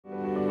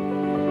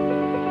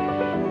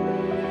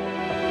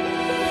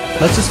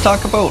Let's just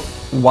talk about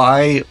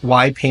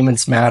why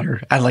payments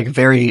matter at like a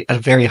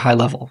very high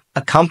level.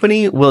 A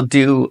company will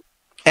do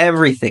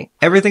everything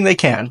they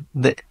can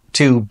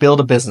to build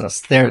a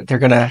business. They're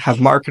going to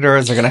have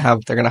marketers, they're going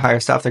to hire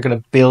staff, they're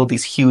going to build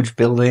these huge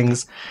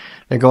buildings.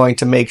 They're going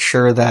to make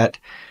sure that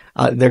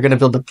they're going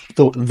to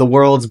build the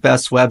world's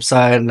best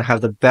website and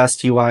have the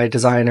best UI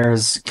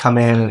designers come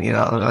in.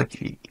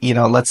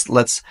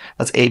 Let's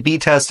A/B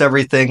test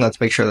everything. Let's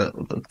make sure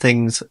that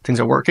things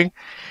are working.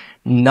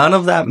 None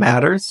of that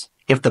matters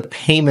if the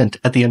payment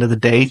at the end of the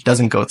day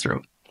doesn't go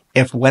through.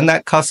 If when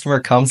that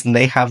customer comes and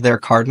they have their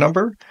card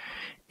number,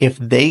 if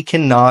they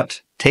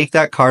cannot take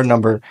that card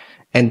number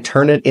and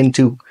turn it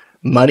into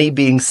money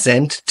being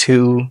sent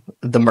to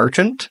the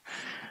merchant,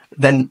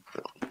 then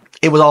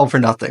it was all for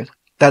nothing.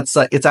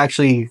 It's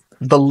actually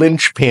the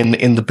linchpin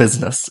in the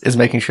business is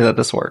making sure that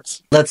this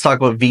works. Let's talk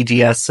about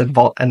VGS and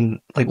Vault and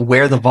like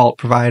where the Vault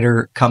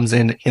provider comes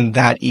in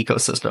that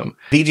ecosystem.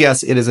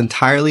 VGS, it is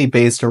entirely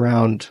based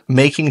around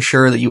making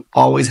sure that you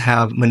always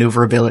have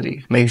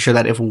maneuverability, making sure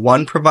that if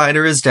one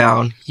provider is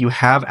down, you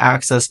have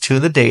access to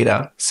the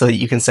data so that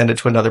you can send it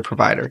to another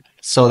provider,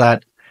 so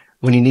that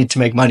when you need to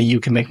make money, you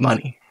can make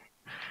money.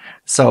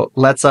 So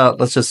let's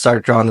just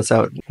start drawing this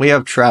out. We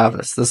have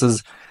Travis. This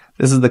is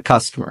the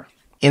customer.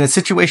 In a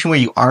situation where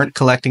you aren't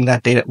collecting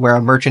that data, where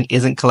a merchant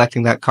isn't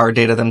collecting that card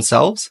data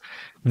themselves,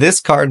 this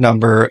card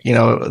number,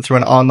 through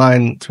an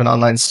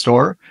online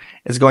store,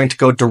 is going to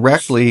go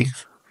directly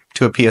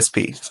to a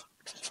PSP.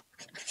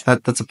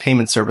 That's a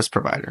payment service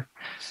provider.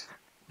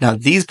 Now,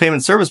 these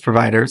payment service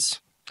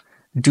providers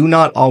do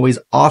not always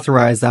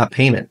authorize that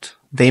payment.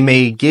 They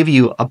may give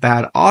you a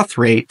bad auth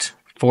rate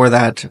for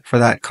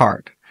that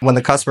card. When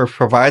the customer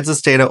provides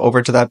this data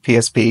over to that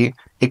PSP,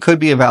 it could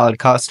be a valid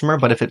customer,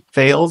 but if it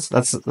fails,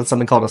 that's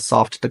something called a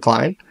soft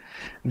decline.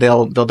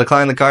 They'll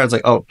decline the card. It's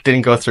like, oh,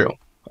 didn't go through.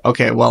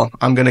 Okay, well,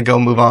 I'm going to go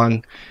move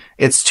on.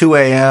 It's 2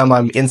 a.m.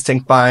 I'm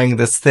instinct buying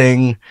this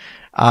thing,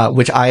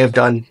 which I have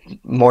done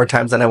more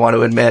times than I want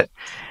to admit.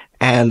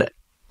 And,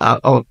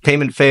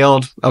 payment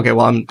failed. Okay,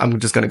 well, I'm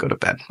just going to go to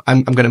bed.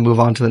 I'm going to move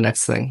on to the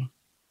next thing.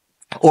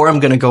 Or I'm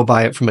going to go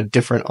buy it from a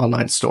different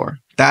online store.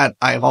 That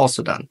I have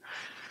also done.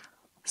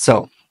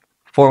 So,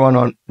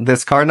 411,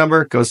 this card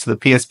number goes to the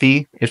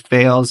PSP. It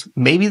fails.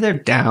 Maybe they're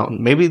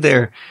down. Maybe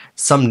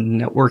some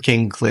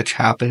networking glitch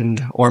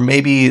happened, or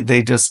maybe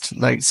they just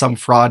some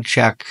fraud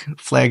check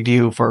flagged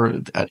you for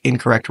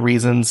incorrect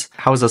reasons.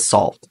 How is this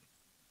solved?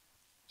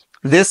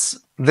 This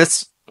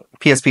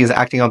PSP is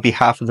acting on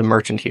behalf of the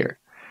merchant here.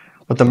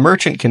 What the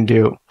merchant can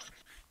do,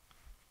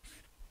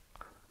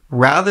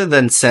 rather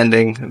than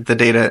sending the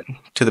data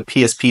to the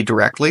PSP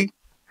directly,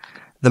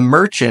 the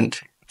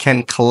merchant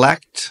can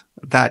collect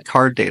that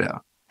card data,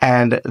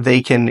 and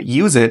they can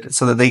use it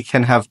so that they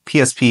can have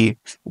PSP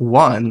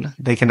 1,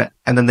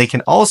 and then they can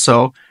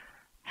also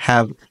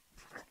have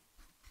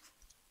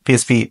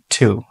PSP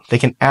 2. They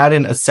can add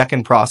in a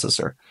second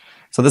processor.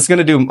 So this is going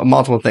to do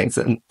multiple things,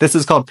 and this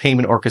is called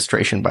payment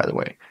orchestration, by the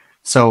way.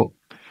 So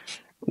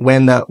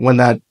when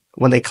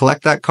they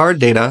collect that card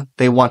data,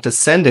 they want to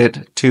send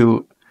it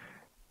to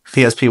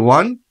PSP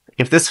 1.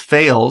 If this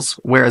fails,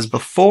 whereas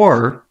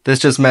before this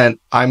just meant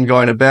I'm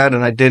going to bed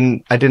and I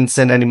didn't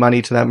send any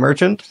money to that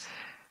merchant,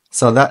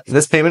 so that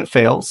this payment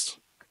fails,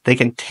 they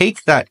can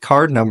take that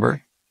card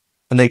number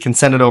and they can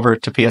send it over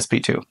to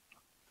PSP2.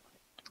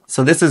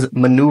 So this is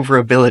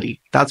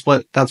maneuverability. That's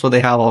what they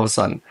have all of a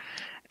sudden.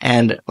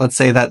 And let's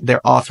say that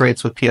their auth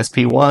rates with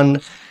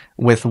PSP1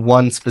 with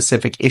one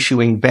specific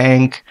issuing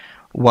bank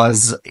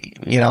was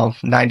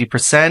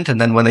 90%,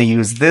 and then when they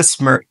use this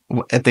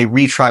if they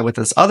retry with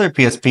this other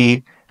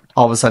PSP,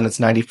 all of a sudden it's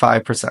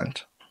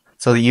 95%.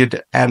 So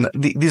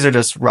these are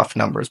just rough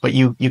numbers, but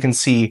you can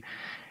see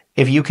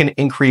if you can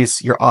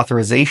increase your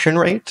authorization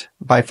rate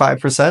by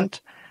 5%,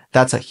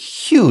 that's a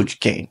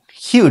huge gain,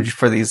 huge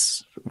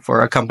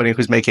for a company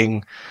who's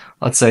making,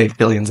 let's say,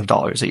 billions of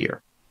dollars a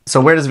year. So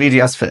where does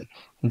VGS fit?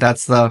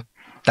 That's the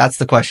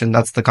question.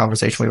 That's the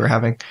conversation we were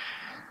having.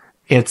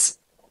 It's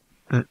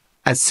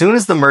as soon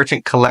as the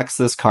merchant collects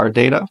this card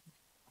data,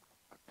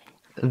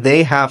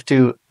 they have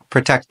to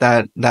protect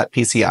that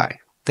PCI.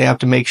 They have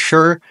to make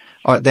sure,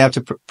 or they have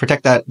to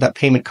protect that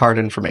payment card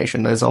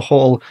information. There's a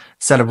whole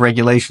set of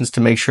regulations to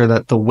make sure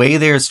that the way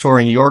they're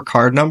storing your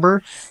card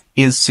number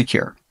is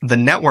secure. The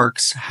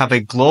networks have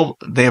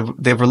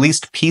they've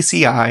released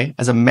PCI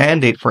as a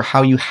mandate for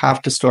how you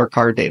have to store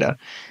card data.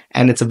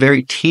 And it's a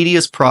very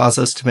tedious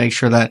process to make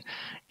sure that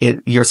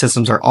your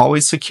systems are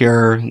always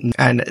secure,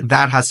 and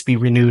that has to be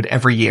renewed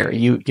every year.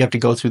 You have to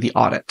go through the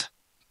audit.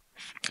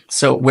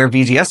 So where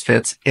VGS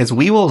fits is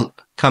we will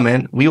come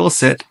in, we will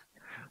sit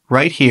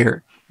right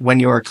here when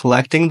you are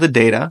collecting the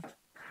data,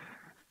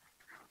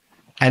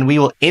 and we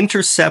will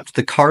intercept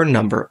the card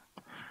number,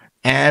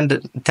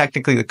 and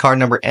technically the card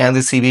number and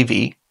the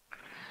CVV,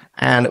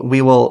 and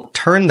we will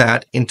turn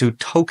that into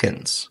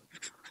tokens.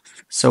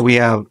 So we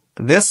have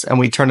this, and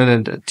we turn it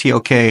into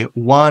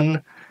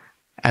TOK1,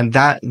 and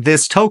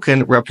this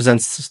token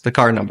represents the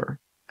card number.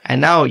 And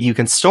now you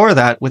can store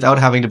that without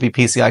having to be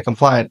PCI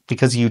compliant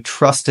because you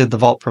trusted the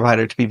vault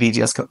provider to be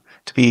VGS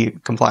to be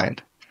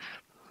compliant.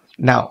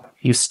 Now,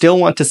 you still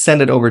want to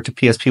send it over to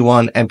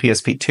PSP1 and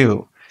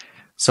PSP2.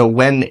 So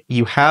when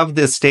you have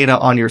this data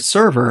on your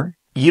server,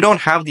 you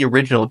don't have the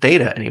original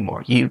data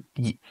anymore.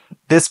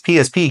 This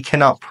PSP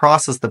cannot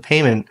process the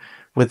payment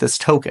with this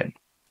token.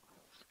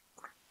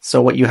 So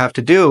what you have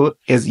to do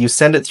is you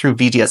send it through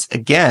VGS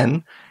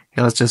again.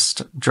 Let's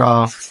just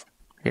draw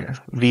here,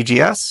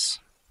 VGS.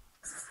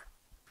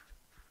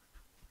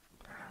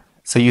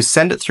 So you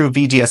send it through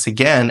VGS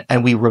again,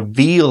 and we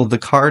reveal the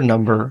card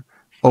number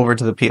over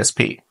to the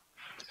PSP.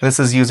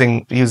 This is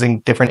using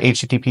different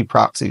HTTP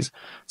proxies.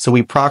 So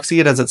we proxy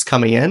it as it's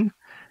coming in,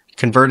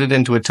 convert it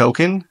into a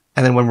token,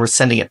 and then when we're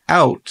sending it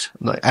out,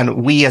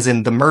 and we as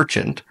in the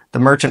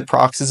merchant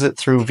proxies it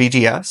through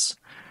VGS,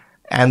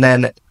 and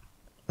then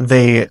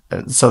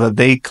so that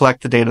they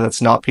collect the data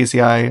that's not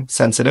PCI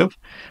sensitive,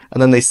 and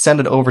then they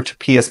send it over to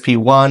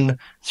PSP1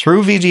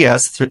 through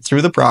VGS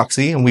through the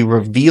proxy, and we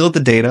reveal the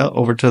data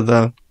over to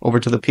the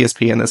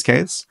PSP in this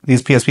case.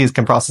 These PSPs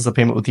can process the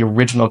payment with the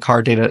original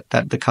card data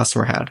that the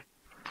customer had.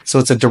 So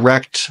it's a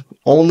direct,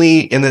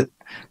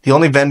 the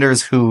only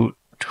vendors who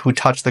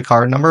touch the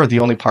card number, the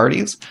only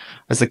parties,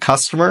 is the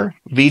customer,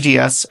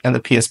 VGS, and the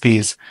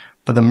PSPs,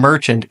 but the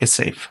merchant is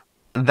safe.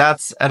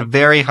 That's at a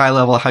very high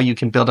level how you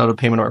can build out a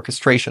payment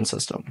orchestration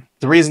system.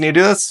 The reason you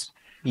do this,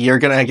 you're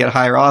going to get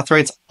higher auth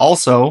rates.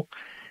 Also,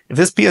 if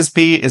this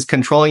PSP is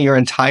controlling your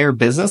entire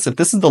business, if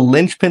this is the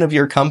linchpin of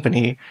your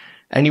company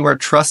and you are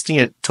trusting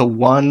it to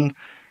one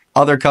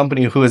other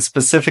company who is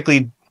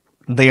specifically,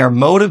 they're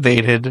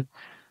motivated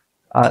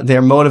by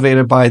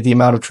the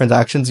amount of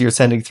transactions you're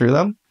sending through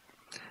them,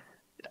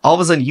 all of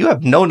a sudden you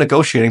have no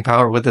negotiating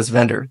power with this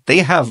vendor. They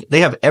have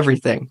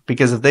everything,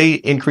 because if they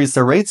increase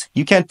their rates,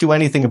 you can't do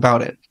anything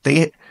about it.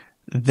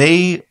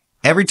 They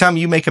every time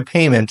you make a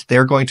payment,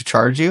 they're going to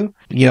charge you.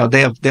 They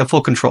have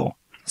full control.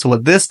 So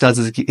what this does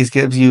is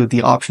gives you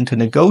the option to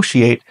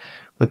negotiate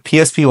with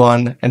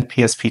PSP1 and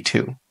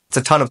PSP2. It's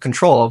a ton of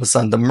control. All of a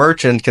sudden the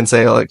merchant can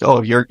say like,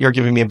 oh, you're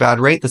giving me a bad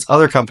rate. This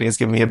other company is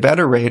giving me a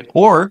better rate.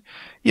 Or,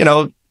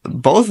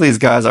 both of these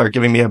guys are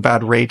giving me a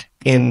bad rate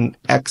in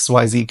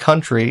XYZ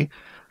country.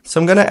 So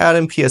I'm going to add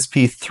in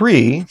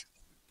PSP3,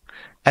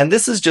 and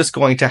this is just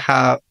going to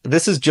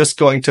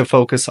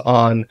focus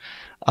on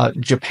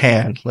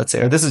Japan, let's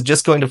say, or this is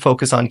just going to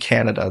focus on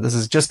Canada. This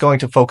is just going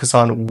to focus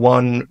on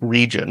one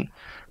region.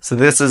 So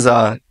this is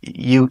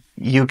you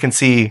can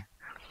see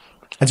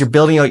as you're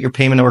building out your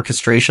payment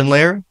orchestration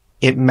layer,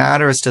 it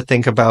matters to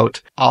think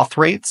about auth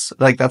rates.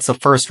 Like that's the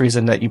first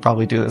reason that you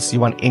probably do this. You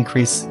want to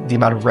increase the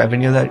amount of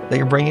revenue that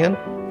you're bringing in,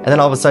 and then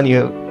all of a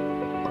sudden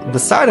the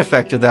side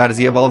effect of that is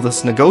you have all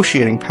this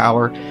negotiating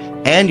power,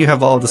 and you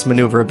have all of this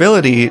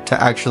maneuverability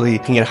to actually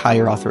get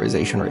higher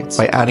authorization rates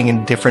by adding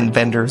in different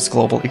vendors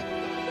globally.